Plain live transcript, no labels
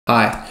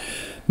Hi,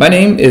 my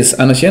name is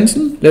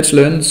Jensen. Let's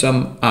learn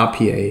some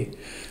RPA.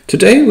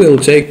 Today we'll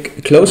take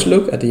a close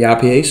look at the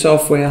RPA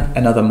software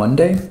another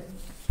Monday.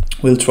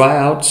 We'll try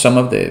out some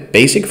of the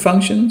basic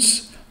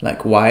functions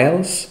like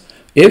whiles,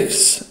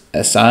 ifs,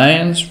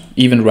 assigns,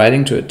 even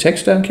writing to a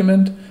text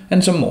document,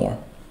 and some more.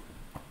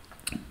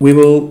 We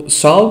will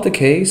solve the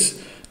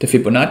case, the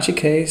Fibonacci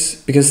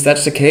case, because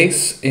that's the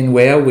case in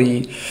where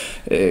we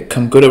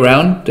come good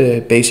around the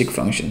basic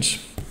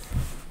functions.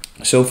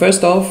 So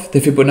first off, the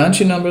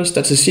Fibonacci numbers,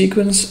 that's a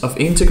sequence of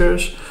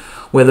integers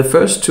where the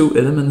first two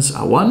elements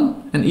are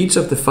 1 and each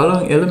of the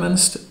following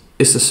elements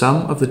is the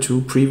sum of the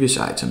two previous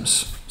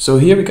items. So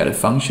here we got a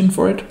function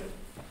for it.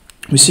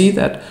 We see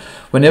that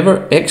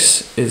whenever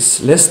x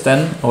is less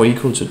than or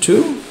equal to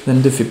 2,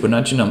 then the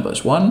Fibonacci number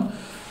is 1.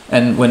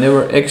 And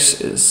whenever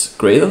x is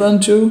greater than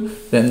 2,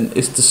 then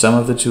it's the sum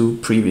of the two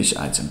previous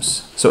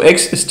items. So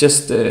x is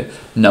just the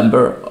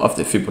number of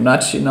the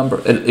Fibonacci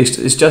number.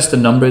 It's just the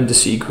number in the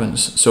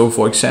sequence. So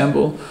for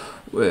example,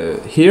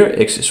 here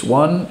x is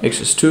 1, x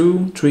is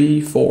 2,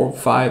 3, 4,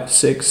 5,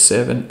 6,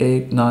 7,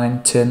 8,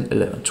 9, 10,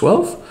 11,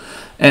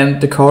 12.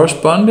 And the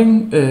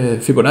corresponding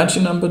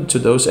Fibonacci number to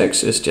those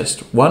x is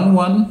just 1,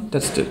 1.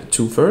 That's the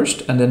two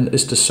first. And then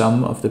it's the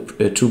sum of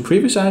the two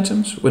previous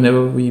items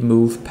whenever we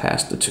move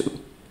past the 2.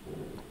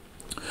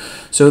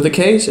 So the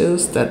case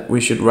is that we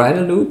should write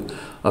a loop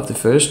of the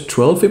first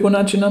 12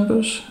 Fibonacci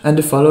numbers and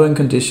the following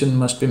condition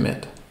must be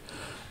met.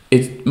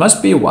 It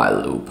must be a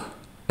while loop.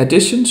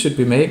 Addition should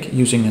be made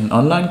using an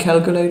online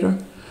calculator,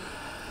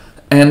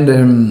 and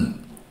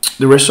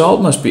the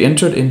result must be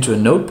entered into a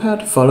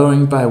Notepad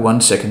following by 1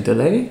 second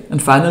delay,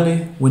 and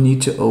finally we need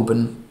to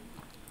open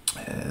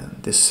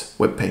this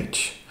web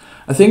page.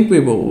 I think we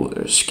will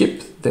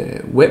skip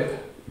the web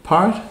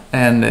part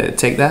and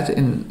take that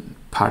in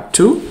part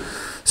 2.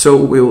 So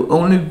we'll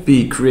only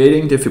be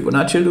creating the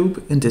Fibonacci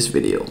loop in this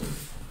video.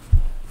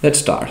 Let's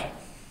start.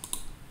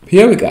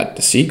 Here we got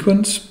the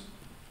sequence.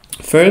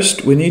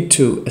 First we need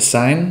to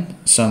assign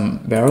some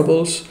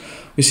variables.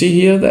 We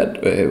see here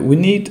that we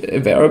need a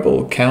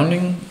variable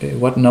counting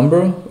what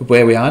number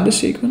where we are in the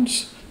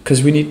sequence,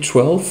 because we need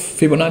 12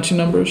 Fibonacci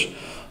numbers.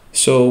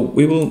 So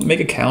we will make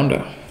a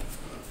counter.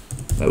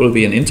 That will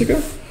be an integer.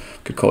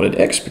 We could call it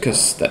x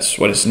because that's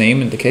what it's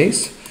named in the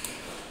case.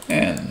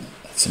 And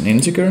that's an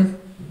integer.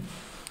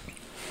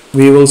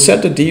 We will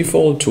set the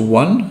default to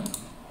 1,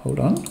 hold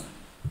on,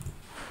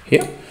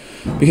 here,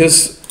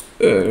 because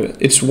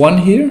it's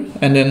 1 here,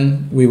 and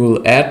then we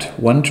will add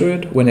 1 to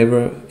it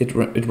whenever it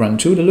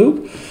runs to the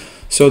loop.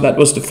 So that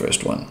was the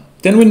first one.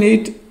 Then we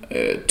need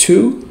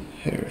 2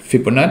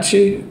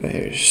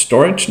 Fibonacci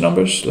storage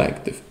numbers,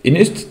 like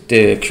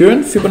the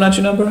current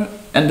Fibonacci number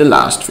and the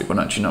last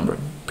Fibonacci number,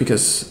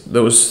 because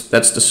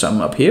that's the sum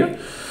up here.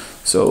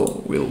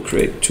 So we'll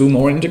create 2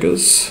 more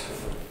integers.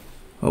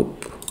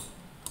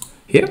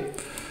 Here,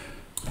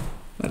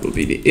 that will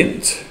be the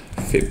int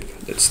fib.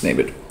 Let's name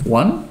it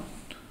 1.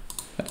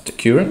 That's the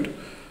current.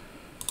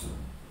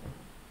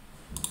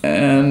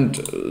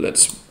 And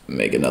let's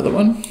make another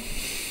one.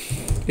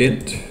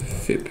 Int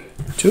fib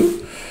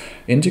 2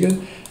 integer.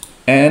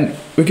 And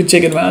we can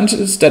take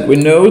advantage that we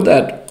know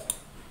that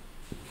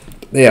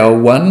they are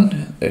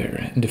 1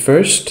 in the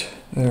first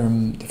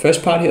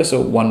part here. So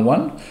 1,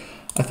 1.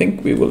 I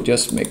think we will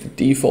just make the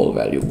default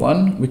value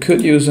 1. We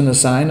could use an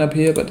assign up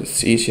here, but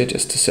it's easier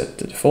just to set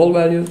the default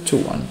value to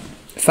 1.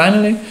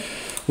 Finally,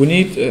 we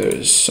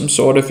need some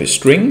sort of a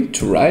string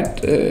to write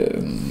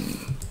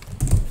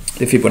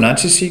the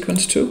Fibonacci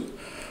sequence to,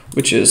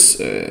 which is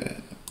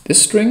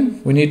this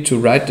string. We need to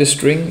write this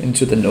string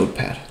into the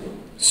Notepad.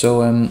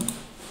 So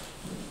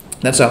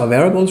that's our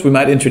variables. We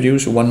might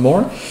introduce one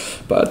more,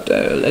 but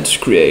let's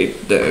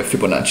create the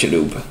Fibonacci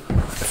loop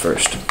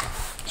first.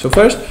 So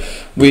first,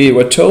 we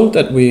were told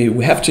that we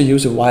have to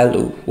use a while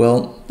loop.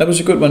 Well, that was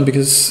a good one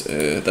because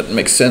that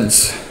makes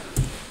sense.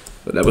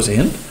 But that was a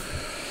hint.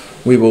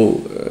 We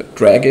will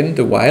drag in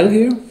the while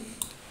here.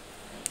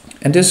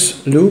 And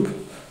this loop,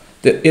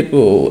 it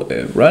will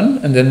run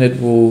and then it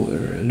will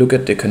look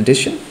at the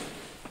condition.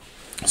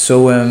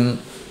 So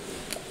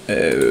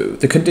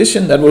the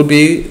condition that will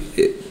be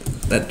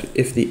that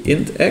if the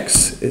int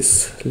x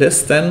is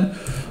less than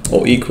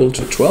or equal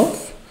to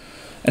 12,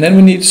 and then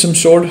we need some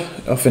sort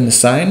of an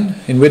assign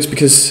in which,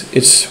 because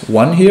it's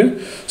 1 here,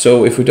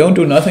 so if we don't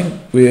do nothing,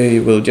 we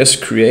will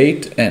just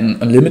create an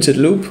unlimited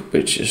loop,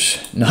 which is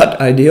not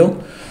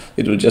ideal.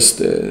 It will just,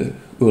 we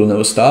will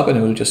never stop and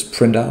it will just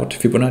print out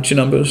Fibonacci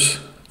numbers.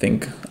 I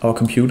think our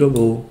computer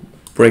will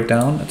break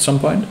down at some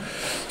point.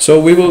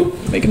 So we will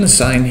make an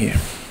assign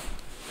here.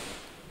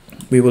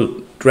 We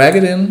will drag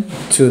it in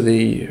to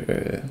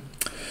the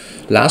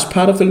last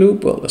part of the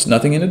loop. Well, there's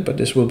nothing in it, but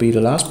this will be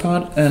the last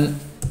part. And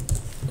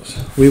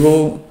we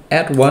will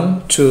add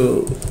 1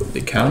 to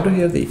the counter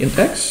here, the int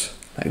x,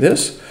 like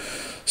this.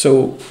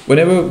 So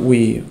whenever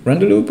we run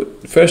the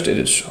loop, first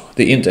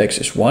the int x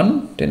is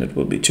 1, then it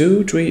will be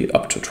 2, 3,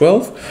 up to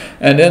 12,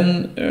 and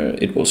then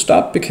it will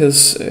stop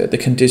because the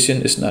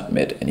condition is not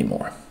met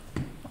anymore.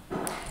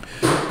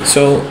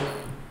 So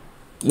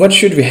what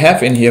should we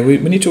have in here? We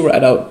need to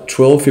write out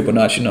 12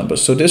 Fibonacci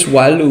numbers. So this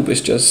while loop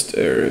is just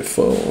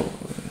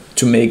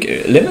to make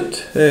a limit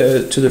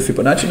to the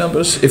Fibonacci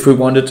numbers. If we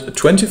wanted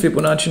 20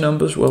 Fibonacci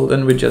numbers, well,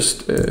 then we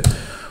just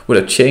would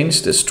have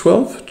changed this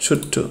 12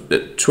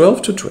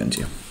 to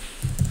 20.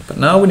 But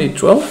now we need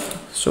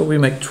 12, so we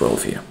make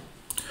 12 here.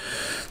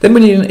 Then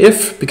we need an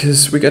if,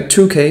 because we got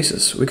two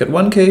cases. We got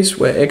one case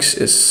where x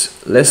is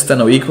less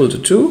than or equal to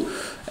 2,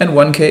 and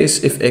one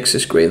case if x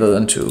is greater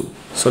than 2.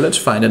 So let's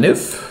find an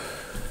if.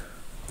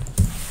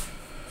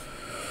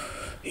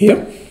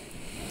 Here,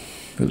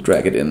 we'll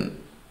drag it in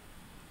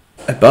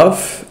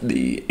above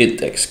the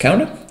index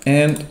counter,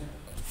 and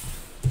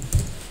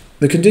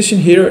the condition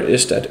here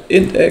is that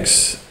int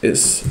x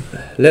is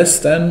less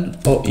than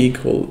or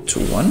equal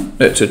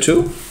to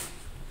 2.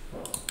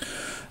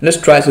 Let's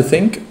try to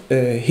think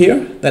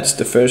here. That's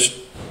the first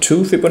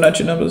two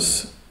Fibonacci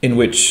numbers, in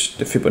which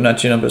the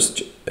Fibonacci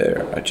numbers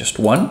are just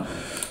 1.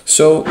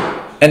 So,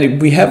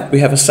 and we have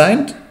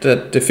assigned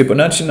that the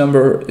Fibonacci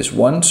number is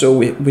 1, so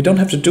we don't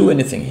have to do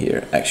anything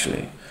here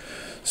actually.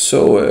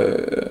 So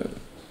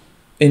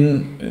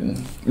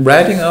in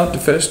writing out the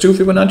first two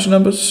Fibonacci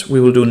numbers,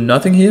 we will do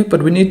nothing here,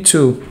 but we need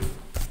to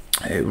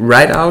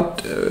write out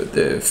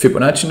the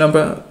Fibonacci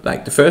number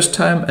like the first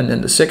time, and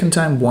then the second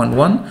time 1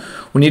 1.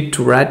 We need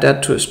to write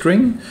that to a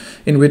string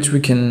in which we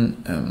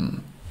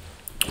can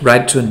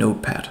write to a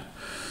notepad.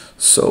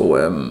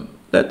 So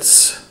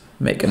let's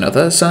make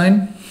another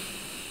assign,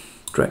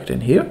 drag it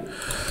in here.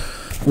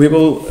 We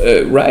will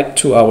write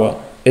to our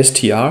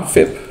str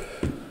fib,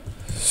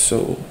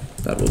 so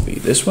that will be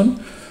this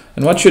one.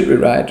 And what should we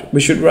write? We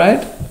should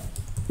write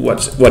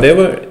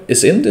whatever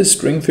is in this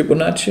string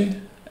Fibonacci,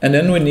 and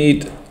then we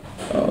need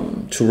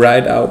to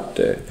write out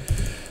the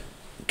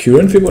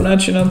current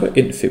Fibonacci number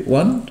in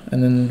fib1,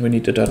 and then we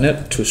need the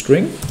 .NET to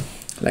string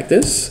like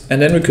this,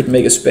 and then we could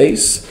make a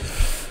space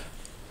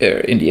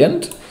in the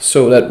end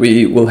so that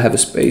we will have a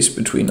space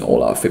between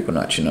all our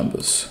Fibonacci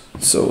numbers.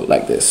 So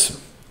like this.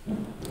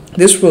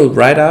 This will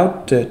write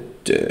out the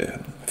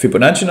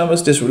Fibonacci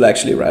numbers. This will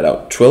actually write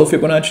out 12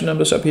 Fibonacci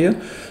numbers up here,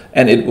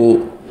 and it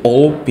will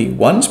all be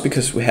ones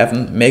because we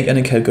haven't made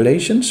any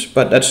calculations,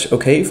 but that's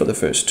okay for the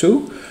first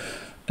two.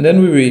 And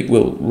then we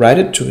will write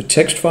it to a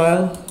text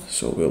file.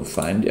 So we'll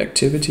find the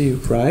activity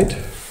write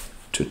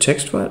to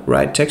text file,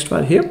 write text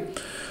file here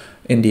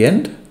in the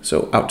end.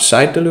 So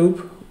outside the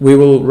loop, we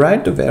will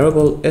write the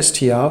variable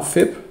str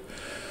fib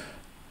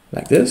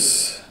like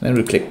this. Then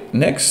we click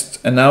next,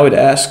 and now it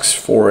asks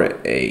for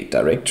a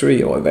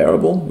directory or a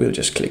variable. We'll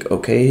just click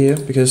OK here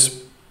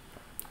because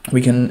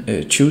we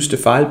can choose the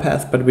file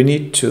path, but we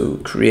need to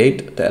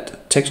create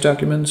that text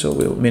document. So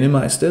we'll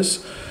minimize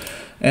this,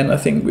 and I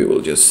think we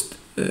will just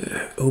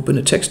open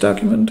a text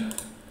document,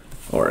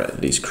 or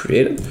at least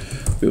create it.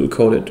 We will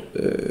call it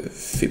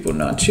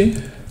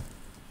Fibonacci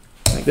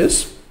like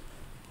this.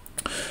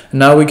 And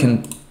now we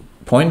can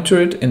point to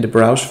it in the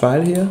browse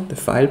file here, the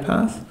file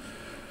path.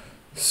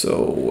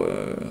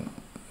 So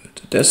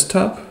the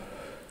desktop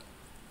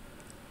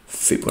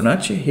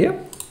Fibonacci here.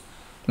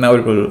 Now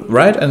it will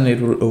write and it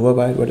will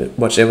override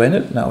whatever in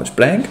it. Now it's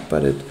blank,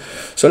 but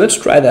so let's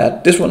try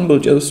that. This one will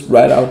just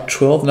write out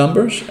 12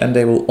 numbers, and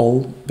they will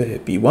all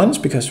be ones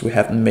because we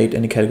haven't made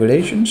any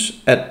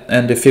calculations.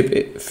 And the fib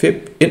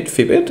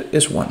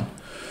is 1.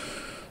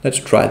 Let's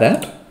try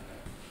that.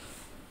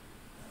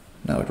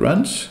 Now it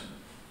runs.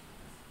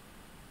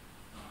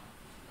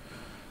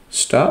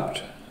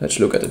 Stopped. Let's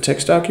look at the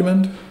text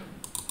document.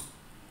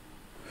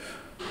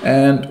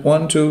 And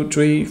 1, 2,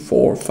 3,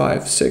 4,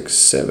 5, 6,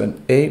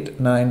 7, 8,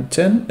 9,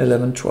 10,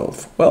 11,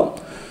 12.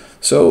 Well,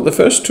 so the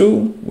first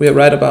two, we are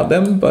right about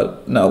them,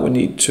 but now we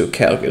need to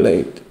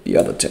calculate the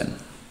other 10.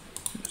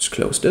 Let's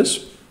close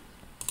this.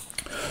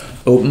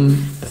 Open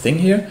the thing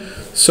here.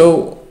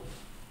 So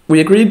we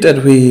agreed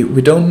that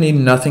we don't need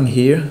nothing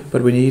here,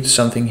 but we need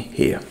something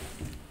here.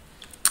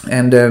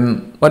 And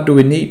what do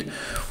we need?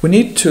 We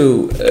need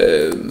to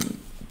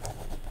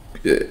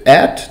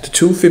add the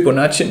two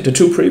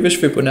previous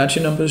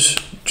Fibonacci numbers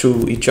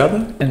to each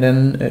other, and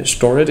then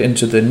store it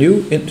into the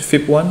new int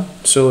fib1.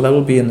 So that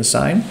will be in the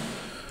sign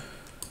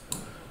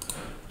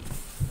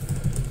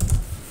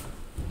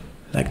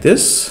like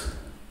this.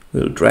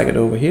 We'll drag it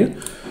over here.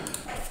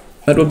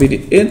 That will be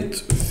the int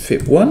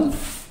fib1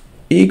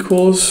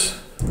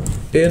 equals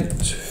int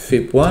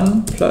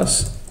fib1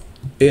 plus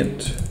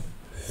int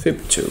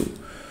fib2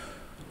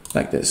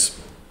 like this.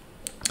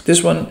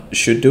 This one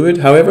should do it.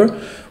 However,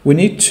 we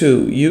need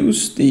to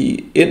use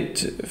the int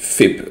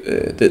fib,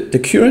 the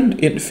current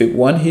int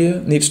fib1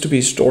 here needs to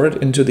be stored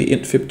into the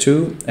int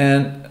fib2,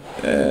 and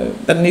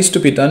that needs to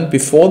be done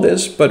before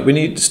this, but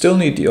we still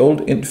need the old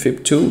int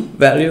fib2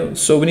 value.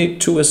 So we need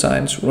two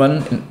assigns,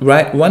 one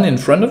in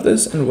front of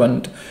this and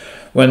one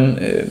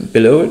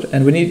below it,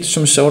 and we need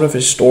some sort of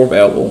a store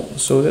variable.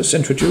 So let's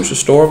introduce a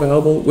store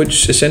variable,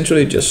 which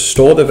essentially just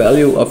store the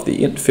value of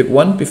the int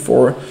fib1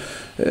 before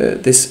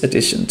this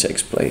addition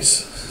takes place.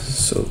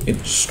 So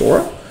int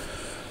store,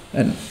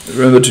 and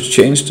remember to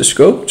change the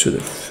scope to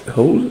the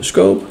whole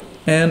scope,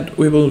 and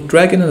we will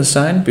drag in an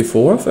assign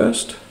before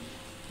first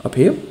up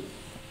here.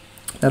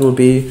 That will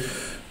be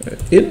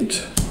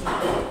int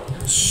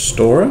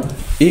store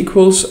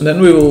equals, and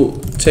then we will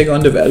take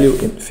on the value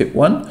in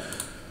fib1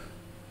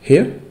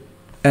 here,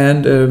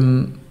 and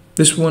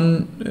this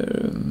one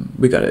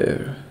we got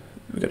an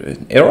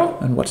error,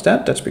 and what's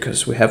that? That's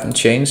because we haven't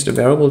changed the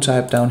variable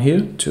type down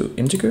here to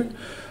integer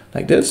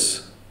like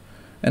this,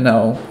 and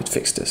now it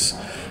fixed this.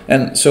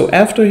 And so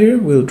after here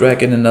we'll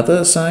drag in another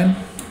assign,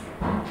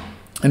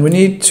 and we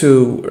need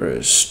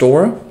to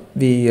store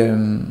the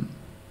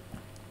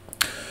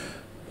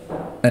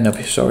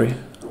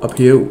up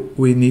here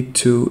we need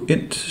to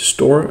int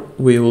store.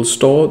 We will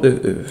store the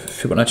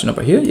Fibonacci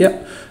number here,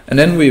 yeah, and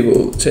then we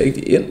will take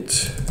the int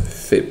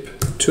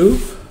fib2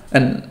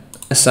 and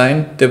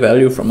assign the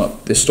value from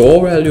the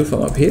store value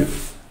from up here,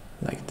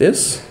 like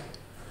this.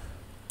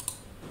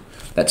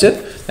 That's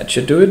it. That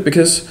should do it,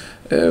 because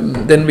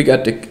then we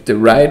got the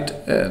right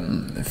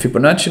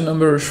Fibonacci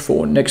numbers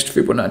for next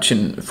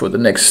Fibonacci for the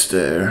next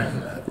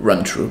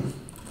run through.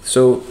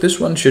 So this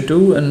one should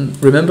do,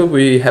 and remember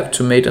we have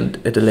to make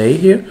a delay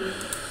here.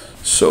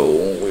 So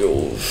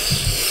we'll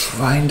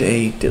find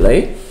a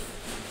delay.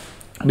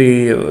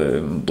 We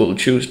will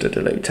choose the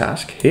delay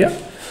task here,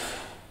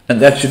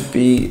 and that should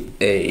be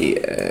a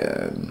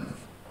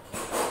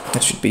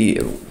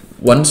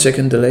 1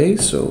 second delay.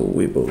 So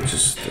we will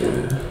just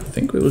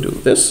think we will do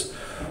this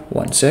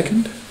 1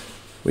 second.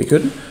 We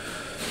couldn't.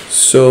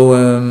 So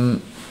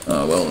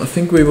well, I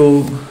think we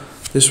will.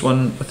 This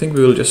one, I think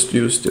we will just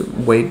use the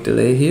wait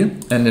delay here,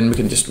 and then we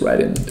can just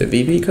write in the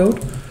VB code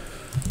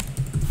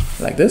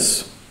like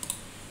this.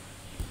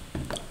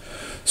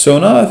 So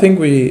now I think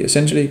we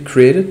essentially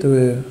created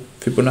the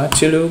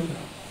Fibonacci loop.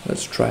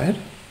 Let's try it.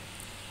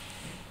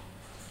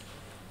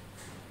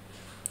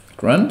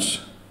 It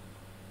runs.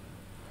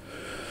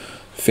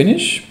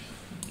 Finish.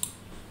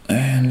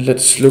 And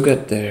let's look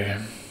at the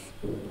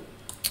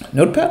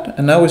Notepad,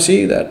 and now we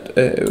see that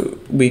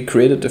we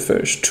created the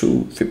first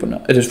 12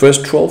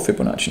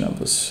 Fibonacci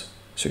numbers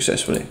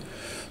successfully.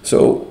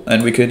 So,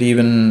 and we could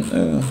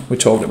even we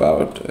talked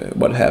about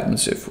what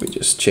happens if we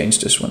just change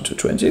this one to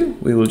 20.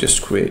 We will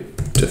just create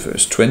the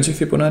first 20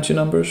 Fibonacci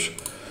numbers.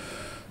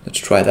 Let's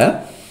try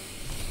that.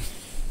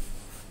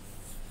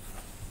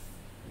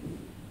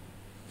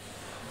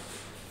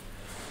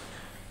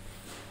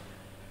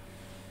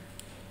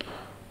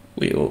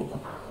 We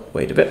will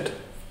wait a bit.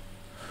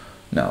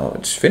 Now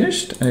it's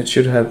finished, and it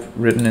should have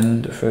written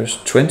in the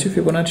first 20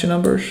 Fibonacci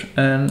numbers,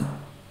 and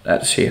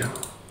that's here.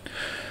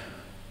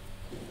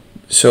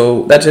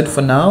 So that's it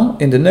for now.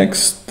 In the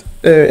next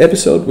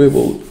episode we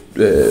will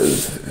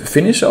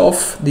finish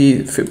off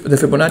the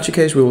Fibonacci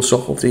case. We will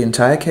solve the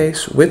entire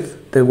case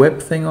with the web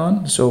thing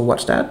on, so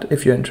watch that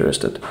if you're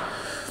interested.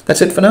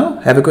 That's it for now.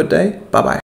 Have a good day. Bye bye.